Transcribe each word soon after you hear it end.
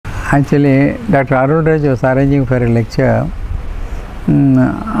Actually, Dr. Arulraj was arranging for a lecture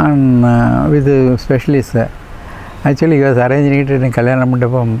with specialists. Actually, he was arranging it in Kalyana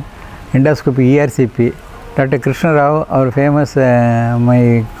Mandapam, endoscopy, ERCP. Dr. Krishna Rao, our famous,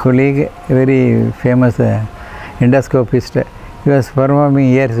 my colleague, very famous endoscopist, he was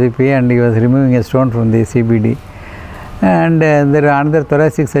performing ERCP and he was removing a stone from the CBD. And there are another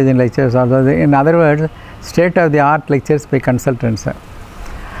thoracic surgeon lectures also. In other words, state-of-the-art lectures by consultants.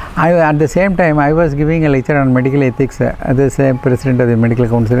 At the same time, I was giving a lecture on medical ethics as the same president of the medical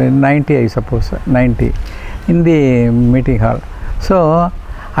council in 90, I suppose, 90, in the meeting hall. So,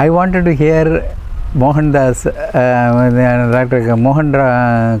 I wanted to hear Mohandas, Dr.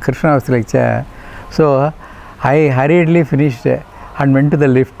 Mohan Krishna's lecture. So, I hurriedly finished and went to the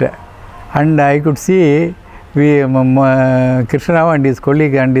lift. And I could see Krishna and his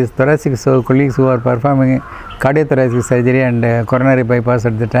colleague and his thoracic colleagues who are performing cardiothoracic surgery and coronary bypass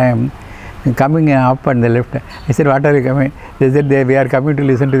at the time coming up on the left. I said, what are you coming? They said, we are coming to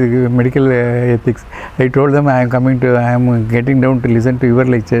listen to the medical ethics. I told them, I am getting down to listen to your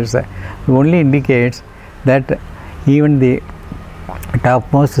lectures. It only indicates that even the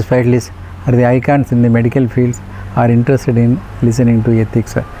topmost specialists or the icons in the medical fields are interested in listening to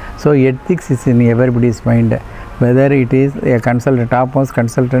ethics. So ethics is in everybody's mind, whether it is a consultant, topmost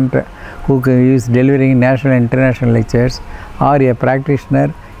consultant who is delivering national and international lectures, or a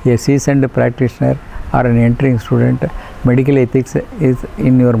practitioner, a seasoned practitioner, or an entering student. Medical ethics is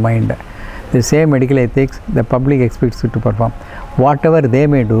in your mind. The same medical ethics the public expects you to perform. Whatever they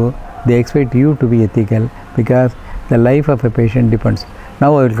may do, they expect you to be ethical, because the life of a patient depends.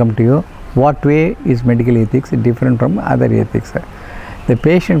 Now I will come to you. What way is medical ethics different from other ethics? The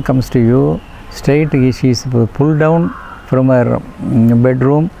patient comes to you straight, she is pulled down from her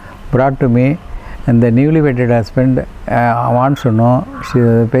bedroom, brought to me, and the newly wedded husband wants to know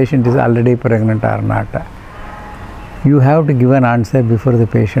the patient is already pregnant or not. You have to give an answer before the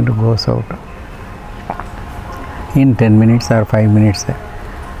patient goes out in 10 minutes or 5 minutes.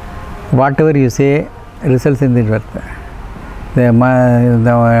 Whatever you say results in the birth. The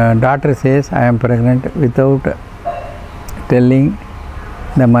daughter says, I am pregnant, without telling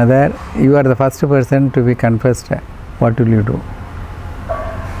the mother, you are the first person to be confessed. What will you do?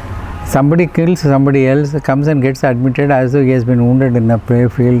 Somebody kills somebody else, comes and gets admitted as though he has been wounded in a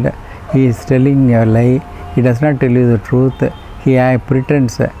playfield. He is telling a lie. He does not tell you the truth. He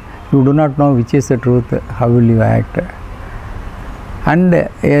pretends. You do not know which is the truth. How will you act? And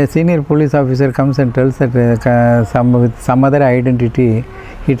a senior police officer comes and tells that with some other identity,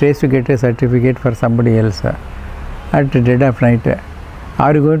 he tries to get a certificate for somebody else at dead of night.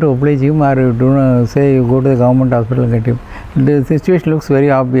 Are you going to oblige him, or you do not say you go to the government hospital and get him? The situation looks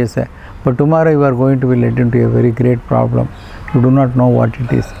very obvious, but tomorrow you are going to be led into a very great problem. You do not know what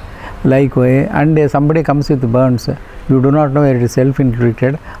it is. Likewise, and somebody comes with burns, you do not know whether it is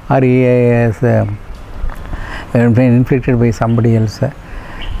self-inflicted or he is inflicted by somebody else.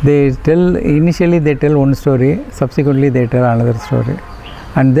 Initially they tell one story, subsequently they tell another story,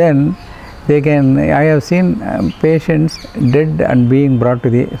 and then I have seen patients dead and being brought to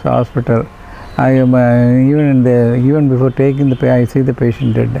the hospital. I am even before taking I see the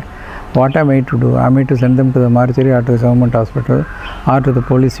patient dead. What am I to do? Am I to send them to the mortuary or to the government hospital or to the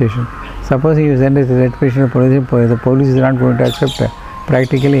police station? Supposing you send a dead patient to the police is not going to accept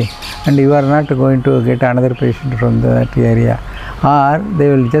practically, and you are not going to get another patient from that area, or they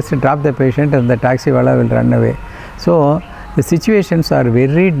will just drop the patient and the taxiwala will run away. So the situations are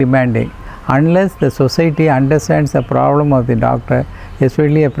very demanding. Unless the society understands the problem of the doctor,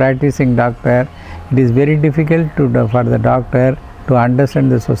 especially a practicing doctor, it is very difficult for the doctor to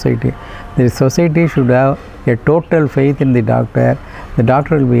understand the society. The society should have a total faith in the doctor. The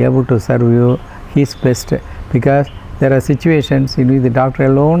doctor will be able to serve you his best, because there are situations in which the doctor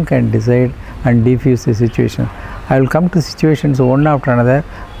alone can decide and diffuse the situation. I will come to situations one after another,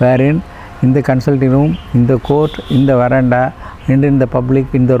 wherein in the consulting room, in the court, in the veranda, and in the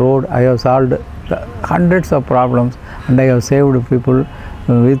public, in the road, I have solved hundreds of problems, and I have saved people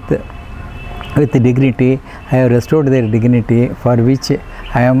with dignity. I have restored their dignity, for which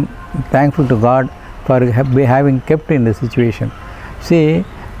I am thankful to God for having kept in the situation. See,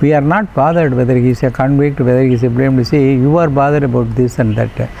 we are not bothered whether he is a convict, whether he is a blamed. See, you are bothered about this and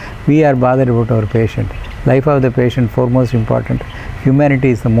that. We are bothered about our patient. Life of the patient foremost important. Humanity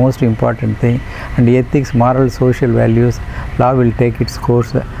is the most important thing, and ethics, moral, social values, law will take its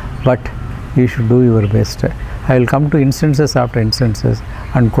course, but you should do your best. I will come to instances after instances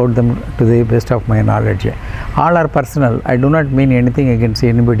and quote them to the best of my knowledge. All are personal. I do not mean anything against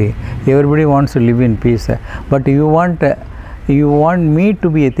anybody. Everybody wants to live in peace, but you want You want me to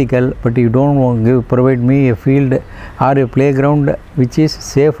be ethical, but you don't provide me a field or a playground which is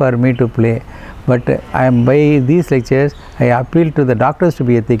safe for me to play. But I am, by these lectures, I appeal to the doctors to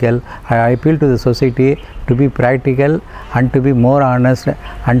be ethical. I appeal to the society to be practical and to be more honest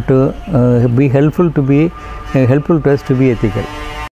and to be helpful to us to be ethical.